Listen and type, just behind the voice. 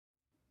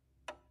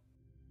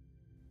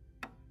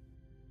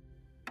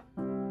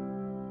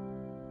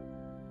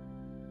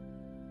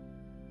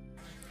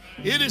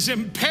It is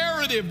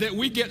imperative that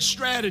we get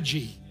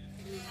strategy.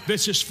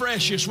 This is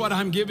fresh, is what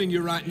I'm giving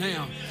you right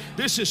now.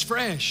 This is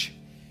fresh.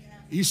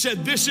 He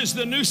said, this is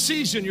the new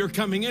season you're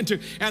coming into.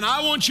 And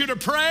I want you to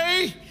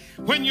pray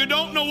when you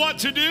don't know what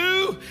to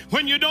do,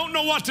 when you don't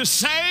know what to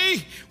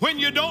say, when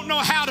you don't know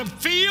how to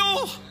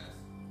feel.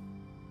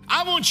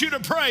 I want you to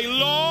pray,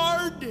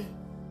 Lord,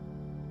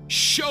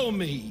 show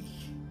me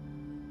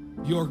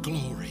your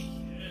glory.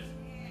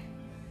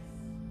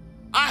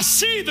 I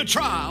see the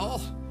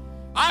trial.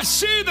 I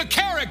see the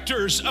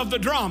characters of the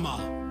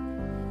drama.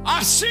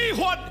 I see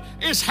what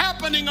is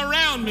happening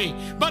around me.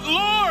 But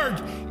Lord,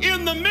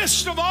 in the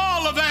midst of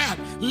all of that,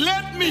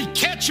 let me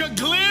catch a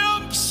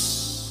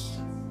glimpse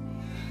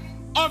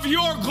of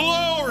your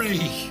glory.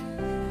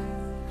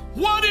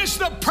 What is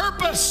the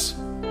purpose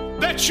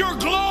that your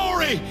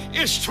glory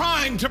is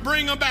trying to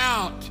bring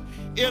about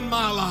in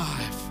my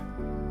life?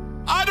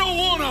 I don't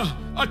want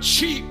a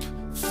cheap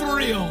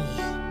thrill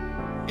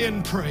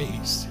in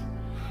praise.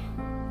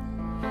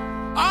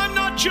 I'm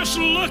not just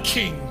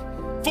looking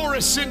for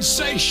a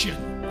sensation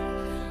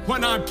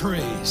when I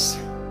praise.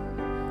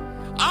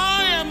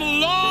 I am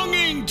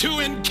longing to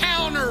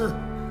encounter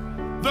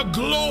the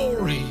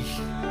glory,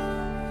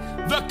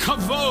 the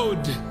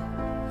kavod,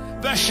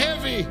 the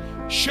heavy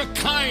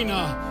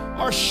Shekinah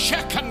or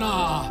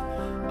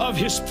Shekinah of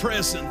His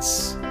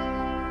presence.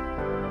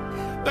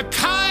 The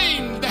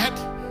kind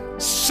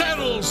that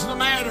settles the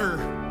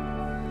matter.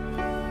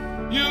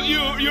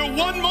 You're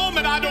one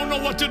moment, I don't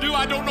know what to do,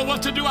 I don't know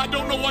what to do, I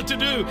don't know what to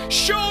do.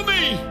 Show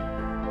me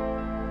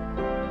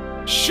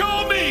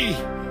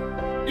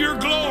your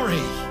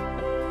glory.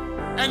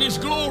 And His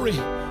glory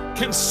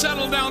can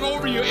settle down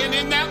over you. And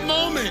in that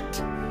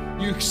moment,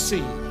 you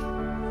see.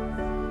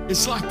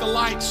 It's like the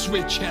light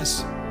switch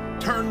has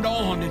turned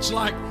on. It's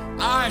like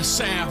eye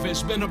salve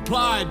has been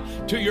applied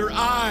to your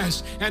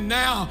eyes, and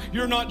now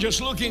you're not just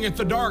looking at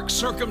the dark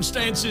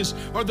circumstances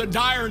or the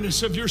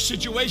direness of your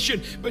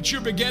situation, but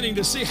you're beginning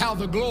to see how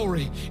the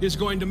glory is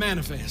going to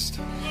manifest.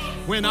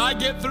 When I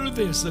get through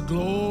this, the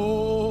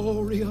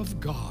glory of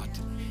God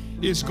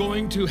is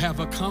going to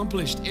have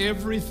accomplished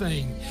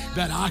everything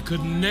that I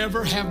could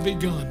never have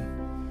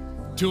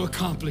begun to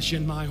accomplish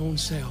in my own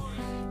self.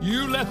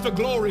 You let the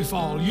glory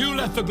fall. You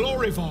let the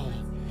glory fall.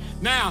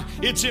 Now,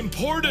 it's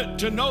important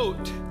to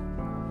note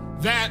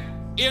that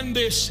in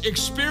this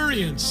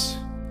experience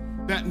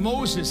that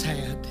Moses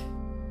had,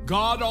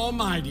 God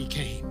Almighty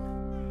came.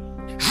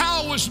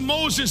 How was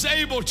Moses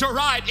able to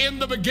write, in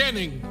the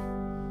beginning,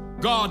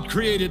 God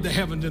created the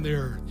heavens and the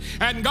earth,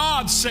 and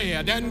God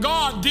said, and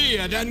God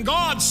did, and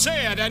God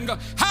said, and God.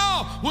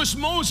 How was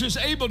Moses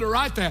able to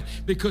write that?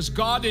 Because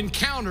God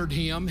encountered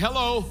him.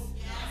 Hello?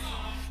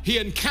 He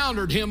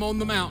encountered him on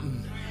the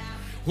mountain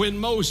when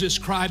Moses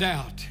cried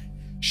out,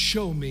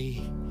 show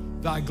me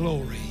thy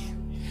glory.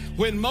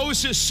 When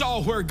Moses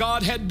saw where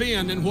God had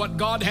been and what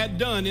God had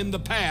done in the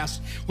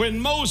past, when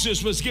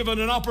Moses was given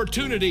an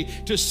opportunity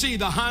to see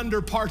the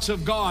hinder parts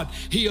of God,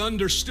 he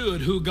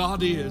understood who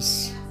God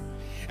is.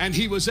 And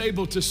he was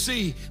able to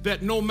see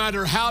that no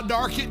matter how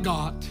dark it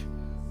got,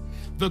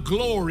 the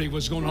glory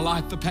was going to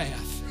light the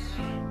path.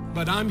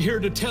 But I'm here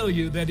to tell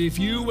you that if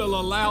you will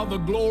allow the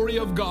glory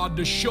of God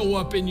to show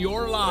up in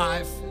your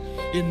life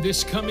in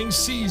this coming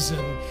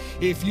season,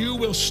 if you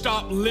will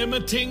stop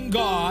limiting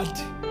God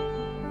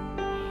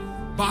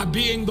by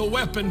being the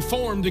weapon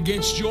formed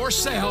against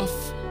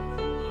yourself,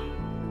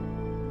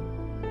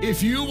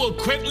 if you will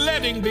quit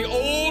letting the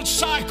old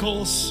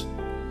cycles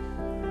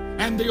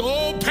and the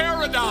old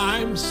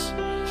paradigms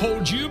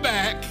hold you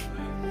back,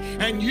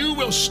 and you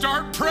will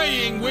start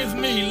praying with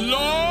me,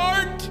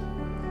 Lord,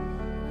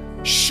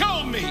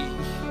 show me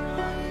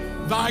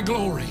thy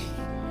glory.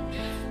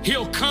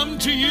 He'll come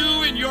to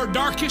you in your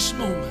darkest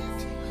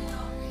moment.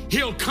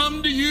 He'll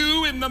come to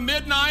you in the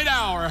midnight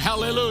hour.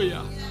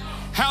 Hallelujah.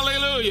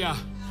 Hallelujah.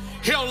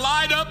 He'll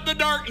light up the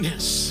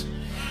darkness.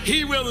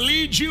 He will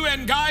lead you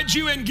and guide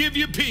you and give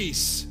you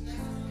peace.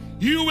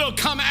 You will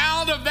come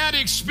out of that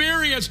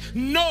experience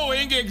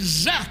knowing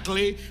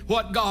exactly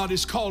what God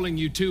is calling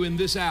you to in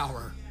this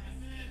hour.